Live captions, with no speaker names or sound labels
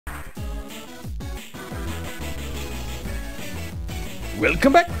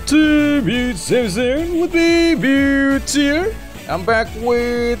Welcome back to mutesafezone with me, Beaut here. I'm back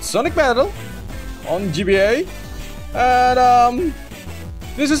with Sonic Battle on GBA, and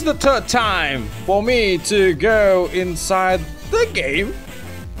this is the third time for me to go inside the game.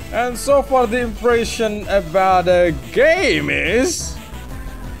 And so far the impression about the game is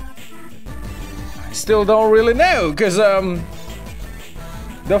I still don't really know, because the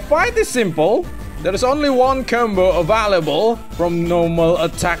fight is simple. There is only one combo available from normal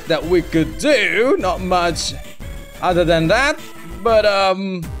attack that we could do, not much other than that. But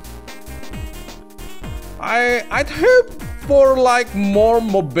I'd hope for like more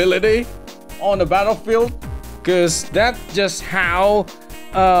mobility on the battlefield, because that's just how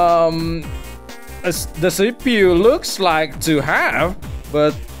the CPU looks like to have,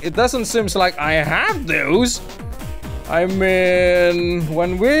 but it doesn't seem like I have those. I mean,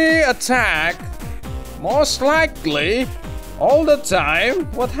 when we attack, most likely, all the time,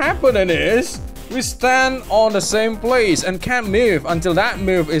 what happening is we stand on the same place and can't move until that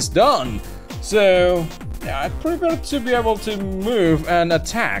move is done. So, yeah, I prefer to be able to move and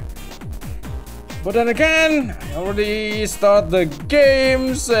attack. But then again, I already start the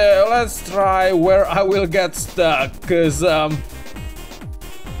game, so let's try where I will get stuck. Cause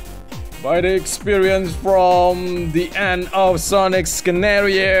by the experience from the end of Sonic's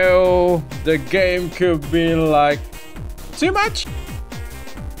scenario, the game could be like too much.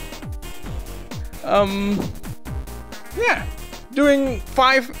 Yeah, doing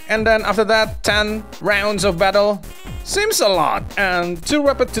 5 and then after that 10 rounds of battle seems a lot and too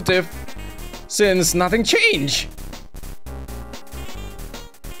repetitive since nothing changed.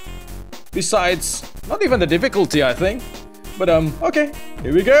 Besides, not even the difficulty, I think. But okay,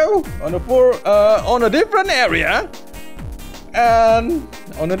 here we go on a different area and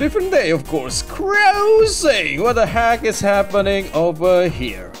on a different day, of course. Cruising. What the heck is happening over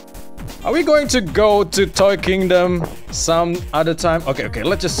here? Are we going to go to Toy Kingdom some other time? Okay,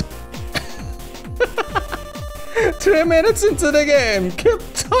 let's just 3 minutes into the game. Keep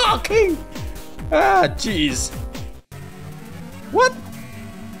talking. Ah, jeez. What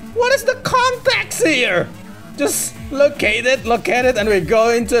is the context here? Just locate it, and we go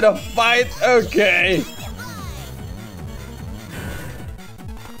into the fight. Okay.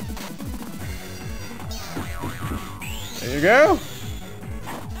 There you go.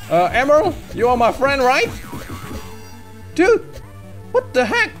 Emerl, you are my friend, right? Dude, what the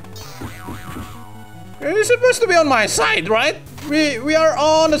heck? You're supposed to be on my side, right? We are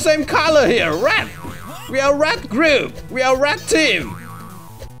on the same color here, red. We are red group. We are red team.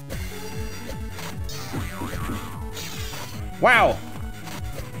 Wow.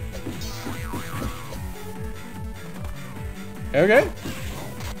 Okay.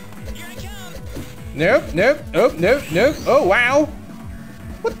 Nope. Oh, wow.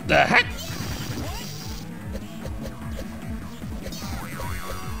 What the heck?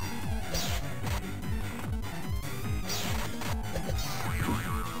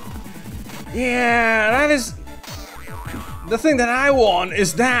 Yeah, that is the thing that I want,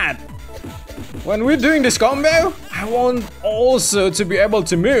 is that when we're doing this combo, I want also to be able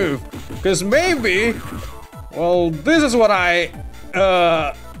to move, because maybe, well, this is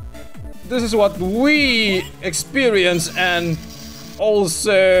what we experience, and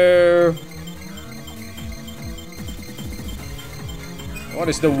also, what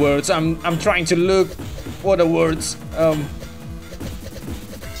is the words? I'm trying to look for the words,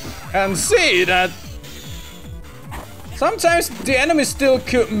 and see that sometimes the enemy still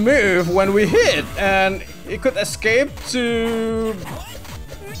could move when we hit, and it could escape to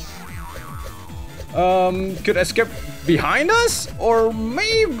behind us, or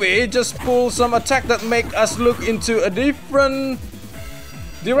maybe just pull some attack that make us look into a different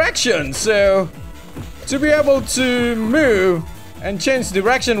direction. So to be able to move and change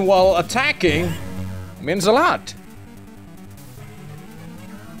direction while attacking means a lot.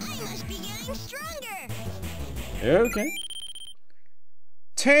 Okay.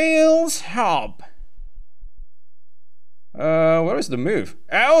 Tails Hop. Where is the move?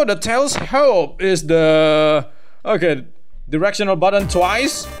 Oh, the Tails Hop is the... Okay, directional button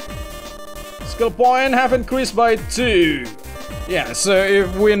twice. Skill point have increased by 2. Yeah, so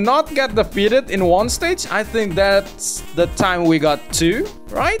if we not get defeated in one stage, I think that's the time we got 2,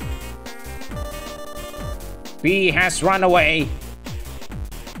 right? B has run away.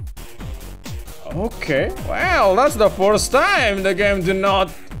 Okay, well, that's the first time the game did not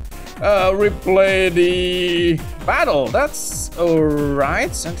replay the battle. That's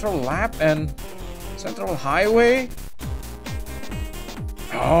alright. Central Lab and Central Highway.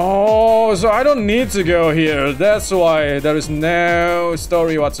 Oh, Oh, so I don't need to go here. That's why there is no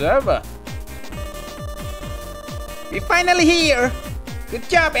story whatsoever. We're finally here. Good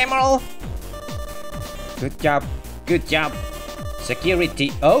job, Emerl. Good job. Good job.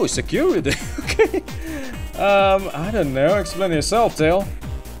 Security. Oh, security. Okay. I don't know. Explain yourself, Tail.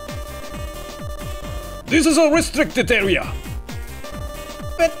 This is a restricted area.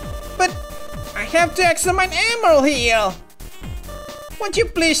 But I have to examine Emerl here. Won't you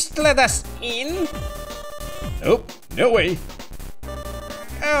please let us in? Nope, no way.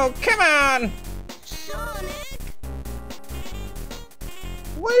 Oh, come on. Sonic?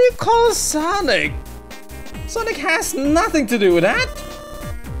 What do you call Sonic? Sonic has nothing to do with that.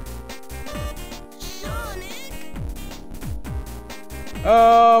 Sonic?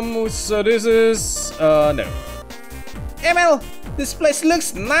 So this is, no. Emerl, this place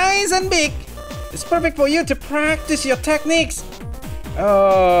looks nice and big. It's perfect for you to practice your techniques.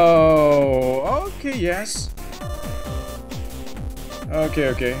 Oh, okay, yes.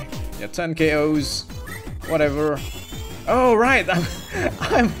 Okay. Yeah, 10 KOs, whatever. Oh, right,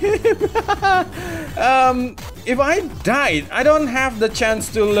 I'm him. If I died, I don't have the chance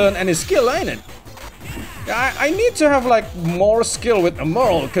to learn any skill, ain't it? I need to have like more skill with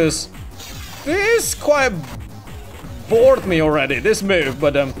Emerl, because this quite bored me already, this move,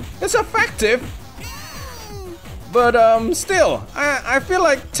 but it's effective. But still, I feel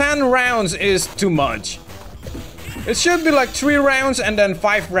like 10 rounds is too much. It should be like 3 rounds and then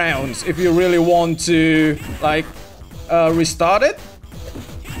 5 rounds if you really want to like restart it.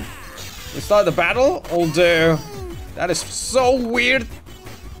 Restart the battle, although that is so weird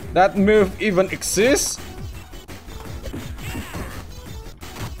that move even exists.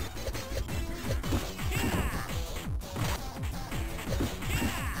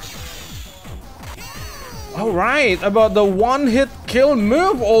 Alright, about the one-hit kill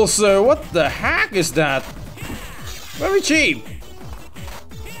move also. What the heck is that? Very cheap.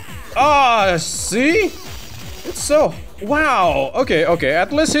 Ah, see? It's so... Wow. Okay.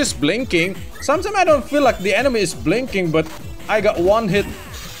 At least he's blinking. Sometimes I don't feel like the enemy is blinking, but I got one hit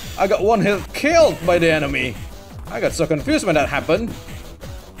killed by the enemy. I got so confused when that happened.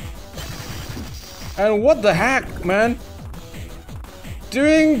 And what the heck, man?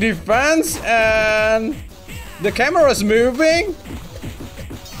 Doing defense and... the camera's moving.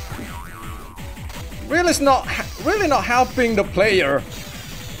 Really not helping the player.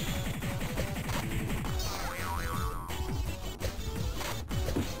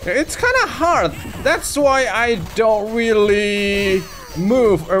 It's kind of hard. That's why I don't really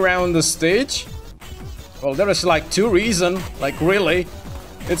move around the stage. Well, there is like 2 reasons. Like really,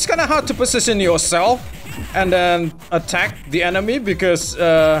 it's kind of hard to position yourself and then attack the enemy because.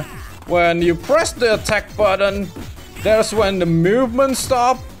 When you press the attack button, there's when the movement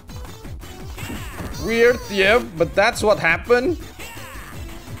stops. Weird, yeah, but that's what happened.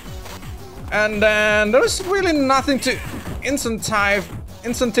 And then there's really nothing to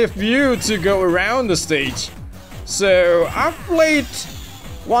incentive you to go around the stage. So I've played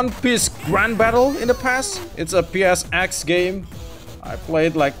One Piece Grand Battle in the past. It's a PSX game. I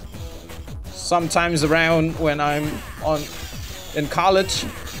played like sometimes around when I'm in college.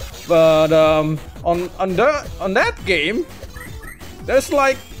 But on that game, there's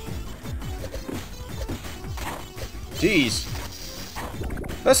like, jeez,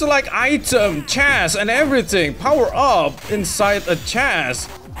 there's like item, chest, and everything, power up inside a chest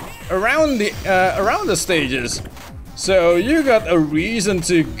around the stages. So you got a reason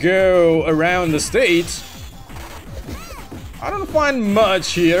to go around the stage. I don't find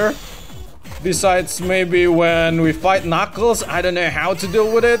much here. Besides maybe when we fight Knuckles, I don't know how to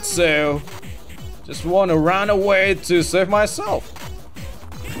deal with it, so just want to run away to save myself.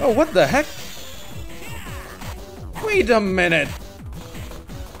 Oh, what the heck? Wait a minute.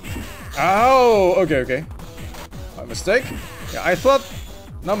 Oh, okay. My mistake. Yeah, I thought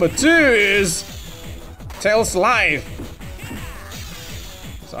number 2 is Tails' life.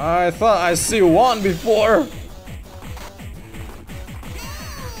 So I thought I see 1 before.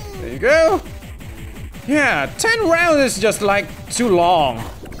 There you go. Yeah, 10 rounds is just like too long.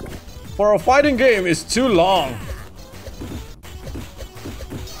 For a fighting game, it's too long.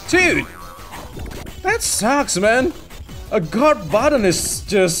 Dude, that sucks, man. A guard button is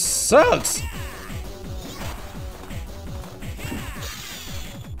just sucks.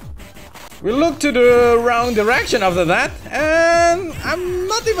 We look to the wrong direction after that, and I'm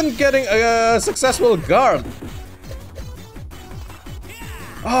not even getting a successful guard.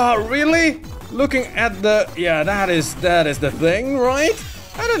 Oh, really? Looking at the... yeah, that is the thing, right?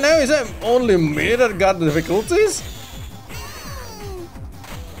 I don't know, is that only me that got the difficulties?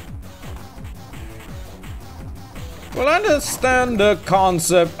 Well, I understand the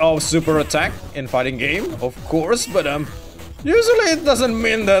concept of super attack in fighting game, of course, but usually it doesn't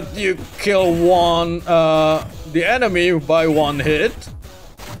mean that you kill the enemy by one hit.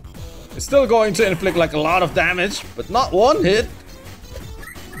 It's still going to inflict like a lot of damage, but not one hit.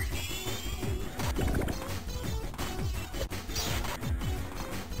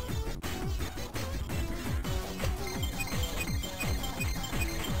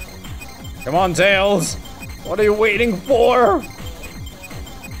 Come on, Tails. What are you waiting for?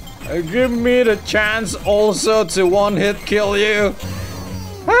 Give me the chance also to one-hit kill you.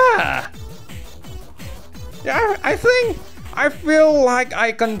 Ah. Yeah, I feel like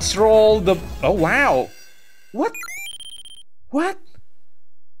I control the... Oh, wow. What? What?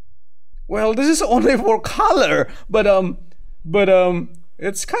 Well, this is only for color, but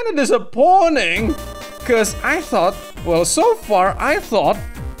it's kind of disappointing, because I thought, well, so far I thought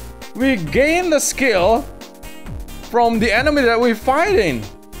we gain the skill from the enemy that we're fighting.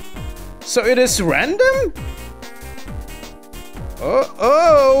 So it is random?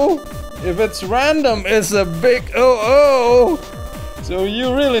 Oh, if it's random, it's a big oh. So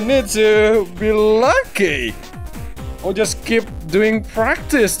you really need to be lucky. Or just keep doing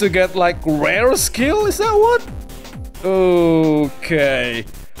practice to get like rare skill, is that what? Okay.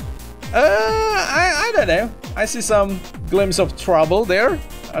 I don't know. I see some glimpse of trouble there.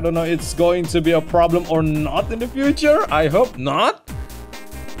 I don't know if it's going to be a problem or not in the future. I hope not.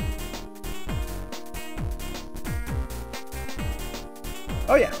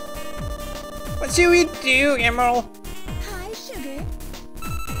 Oh yeah. What should we do, Emerl? Hi, sugar.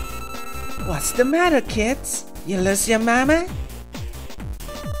 What's the matter, kids? You lose your mama?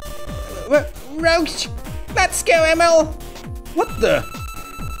 Roach! Let's go, Emerl! What the?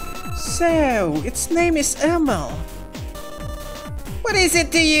 So, its name is Emerl. What is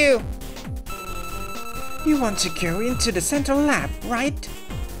it to you? You want to go into the central lab, right?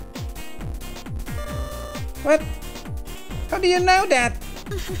 What? How do you know that?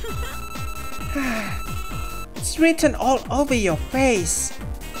 It's written all over your face.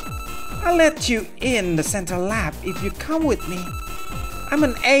 I'll let you in the central lab if you come with me. I'm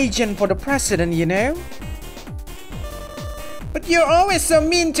an agent for the president, you know? But you're always so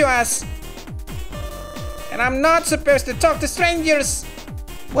mean to us. And I'm not supposed to talk to strangers.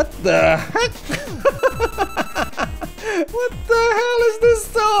 What the heck? What the hell is this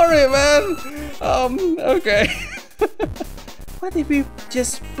story, man? Okay. What if we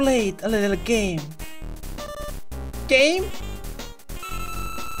just played a little game? Game?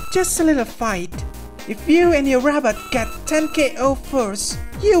 Just a little fight. If you and your rabbit get 10 KO first,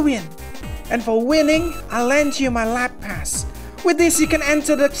 you win. And for winning, I'll lend you my lab pass. With this, you can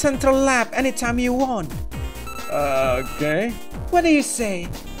enter the central lab anytime you want. Okay. What do you say?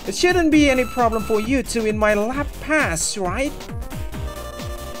 It shouldn't be any problem for you to win my lab pass, right?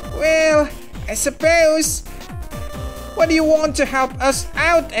 Well, I suppose. What do you want to help us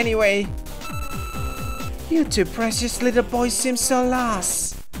out anyway? You two precious little boys seem so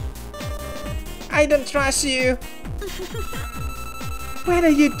lost. I don't trust you. Whether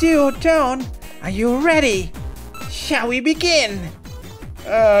you do or don't, are you ready? Shall we begin?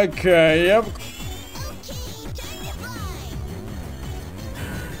 Okay, yep.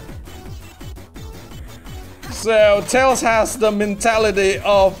 So, Tails has the mentality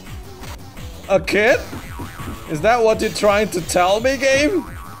of a kid? Is that what you're trying to tell me, game?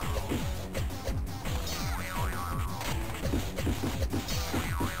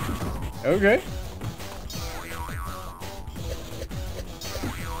 Okay.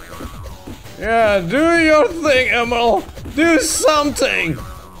 Yeah, do your thing, Emerl. Do something.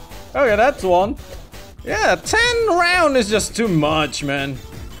 Okay, that's one. Yeah, 10 round is just too much, man.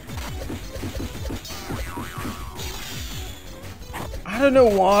 I don't know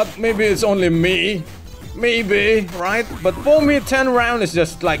what. Maybe it's only me. Maybe, right? But for me, 10 round is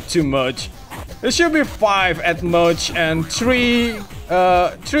just like too much. It should be 5 at much, and 3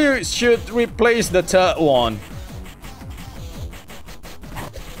 should replace the third one.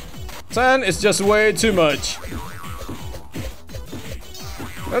 10 is just way too much.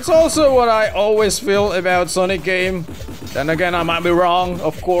 That's also what I always feel about Sonic game. Then again, I might be wrong,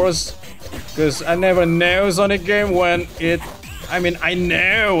 of course, because I never know Sonic game when it... I mean, I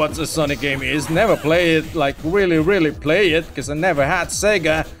know what a Sonic game is. Never play it, like really play it, because I never had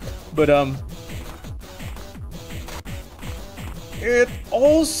Sega. But it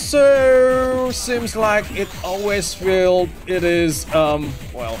also seems like it always feels it is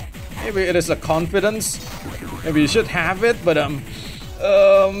well, maybe it is a confidence. Maybe you should have it, but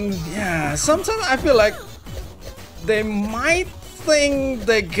yeah, sometimes I feel like they might think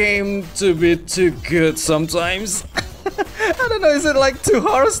the game to be too good sometimes. I don't know, is it like too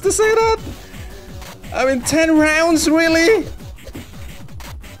harsh to say that? I mean, 10 rounds, really?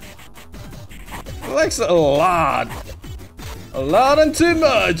 Like a lot. A lot and too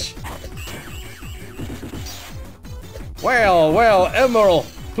much. Well, Emerl,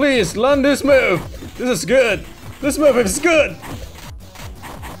 please learn this move. This is good. This move is good.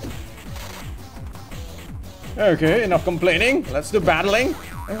 Okay, enough complaining. Let's do battling.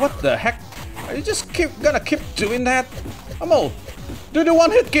 And what the heck? Are you just gonna keep doing that? Emerl, do the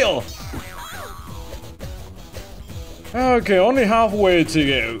one-hit kill. Okay, only halfway to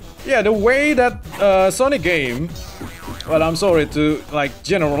go. Yeah, the way that Sonic game. Well, I'm sorry to like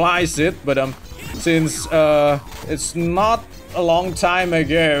generalize it, but since it's not a long time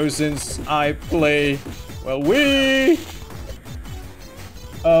ago since I play. Well,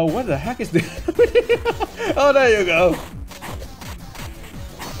 what the heck is this? Oh, there you go.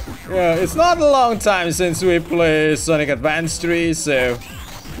 Yeah, it's not a long time since we play Sonic Advance 3, so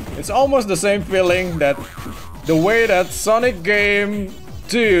it's almost the same feeling that the way that Sonic game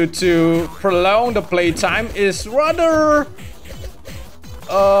do to prolong the playtime is rather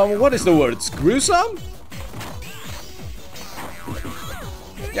what is the word? Gruesome?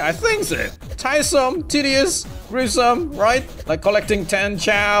 Yeah, I think so. Tiresome, tedious, gruesome, right? Like collecting 10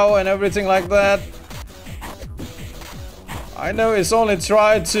 chow and everything like that. I know it's only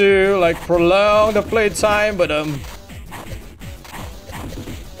tried to like prolong the playtime, but I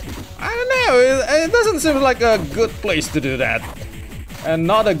don't know. It doesn't seem like a good place to do that, and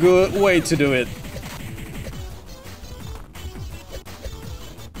not a good way to do it.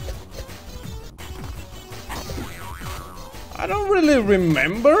 I don't really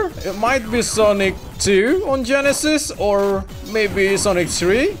remember. It might be Sonic 2 on Genesis or maybe Sonic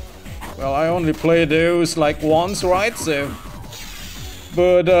 3. Well, I only played those like once, right? So,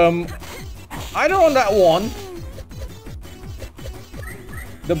 but either on that one,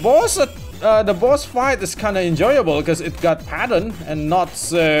 the boss fight is kind of enjoyable because it got pattern and not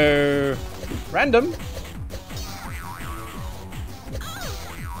so random.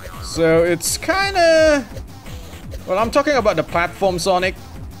 So it's kind of. Well, I'm talking about the platform Sonic.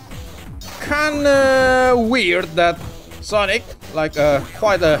 Kinda weird that Sonic, like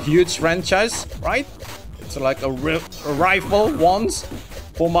quite a huge franchise, right? It's like a rifle once.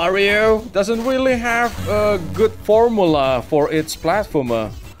 For Mario, doesn't really have a good formula for its platformer.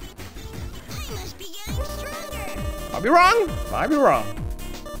 I must be getting stronger. Might be wrong. Might be wrong.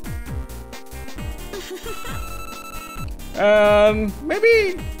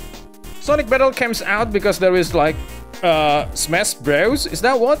 Maybe Sonic Battle comes out because there is like Smash Bros. Is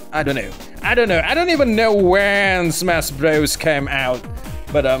that what? I don't know. I don't even know when Smash Bros. Came out.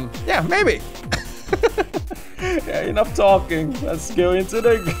 But yeah, maybe. Yeah, enough talking. Let's go into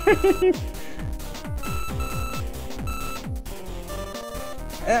the game.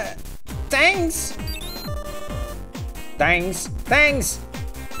 Thanks. Thanks.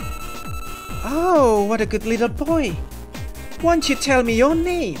 Oh, what a good little boy. Won't you tell me your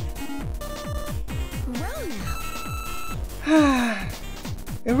name? Well now.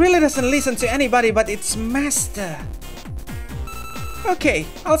 It really doesn't listen to anybody but its master. Okay,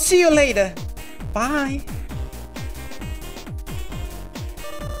 I'll see you later. Bye.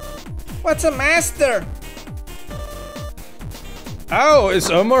 What's a master? Oh, it's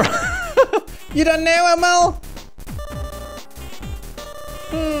Emerl. You don't know, Emerl?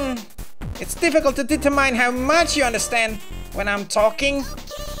 It's difficult to determine how much you understand when I'm talking.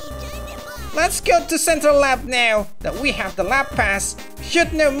 Let's go to Central Lab now that we have the lab pass.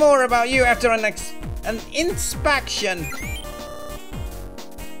 Should know more about you after an inspection.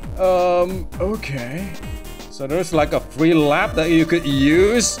 Okay. So there's like a free lab that you could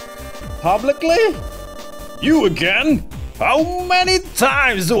use publicly? You again? How many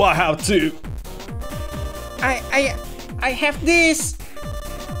times do I have to? I have this.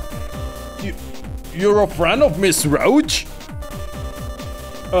 You're a friend of Miss Roach?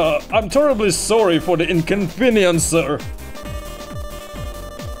 I'm terribly sorry for the inconvenience, sir.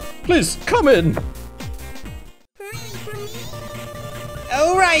 Please, come in.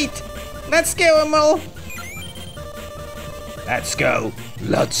 Alright, let's go, Emerl. Let's go.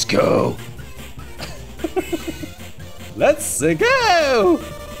 Let's go. Let's go.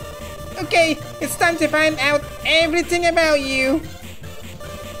 Okay, it's time to find out everything about you.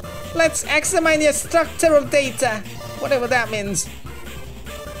 Let's examine your structural data, whatever that means.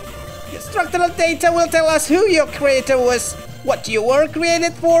 Your structural data will tell us who your creator was, what you were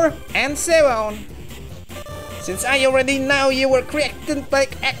created for, and so on. Since I already know you were created by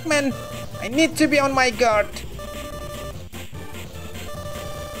Eggman, I need to be on my guard.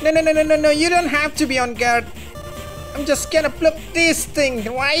 No, you don't have to be on guard. I'm just gonna plop this thing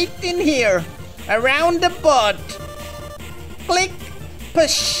right in here, around the board. Click,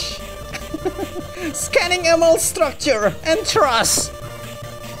 push. Scanning Emerl structure and truss.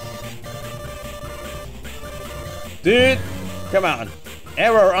 Dude, come on.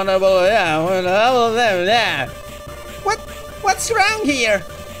 Error unable. Yeah. What's wrong here?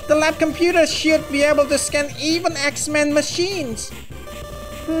 The lab computer should be able to scan even X-Men machines.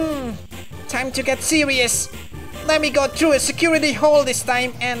 Time to get serious. Let me go through a security hole this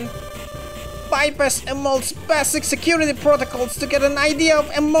time and bypass Emerl's basic security protocols to get an idea of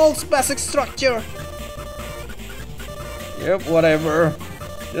Emerl's basic structure. Yep, whatever.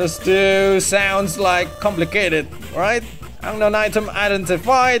 Just sounds like complicated, right? Unknown item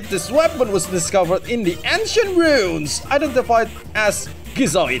identified. This weapon was discovered in the ancient ruins, identified as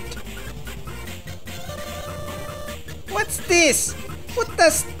Gizoid. What's this? What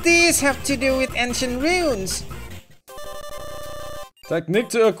does this have to do with ancient runes? Technique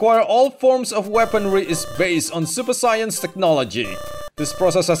to acquire all forms of weaponry is based on super science technology. This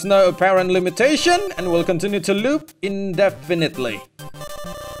process has no apparent limitation and will continue to loop indefinitely.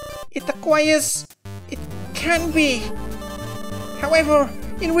 It acquires... It can be. However,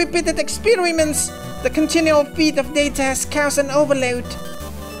 in repeated experiments, the continual feed of data has caused an overload.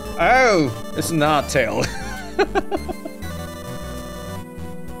 Oh, it's not tail.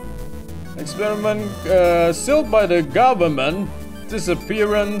 Experiment sealed by the government.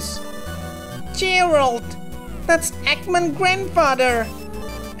 Disappearance. Gerald! That's Eggman's grandfather!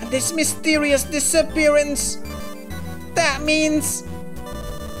 And this mysterious disappearance... That means...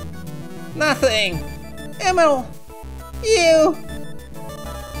 nothing. Emerl, you...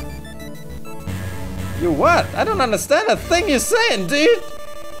 You what? I don't understand a thing you're saying, dude.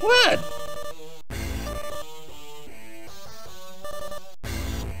 What?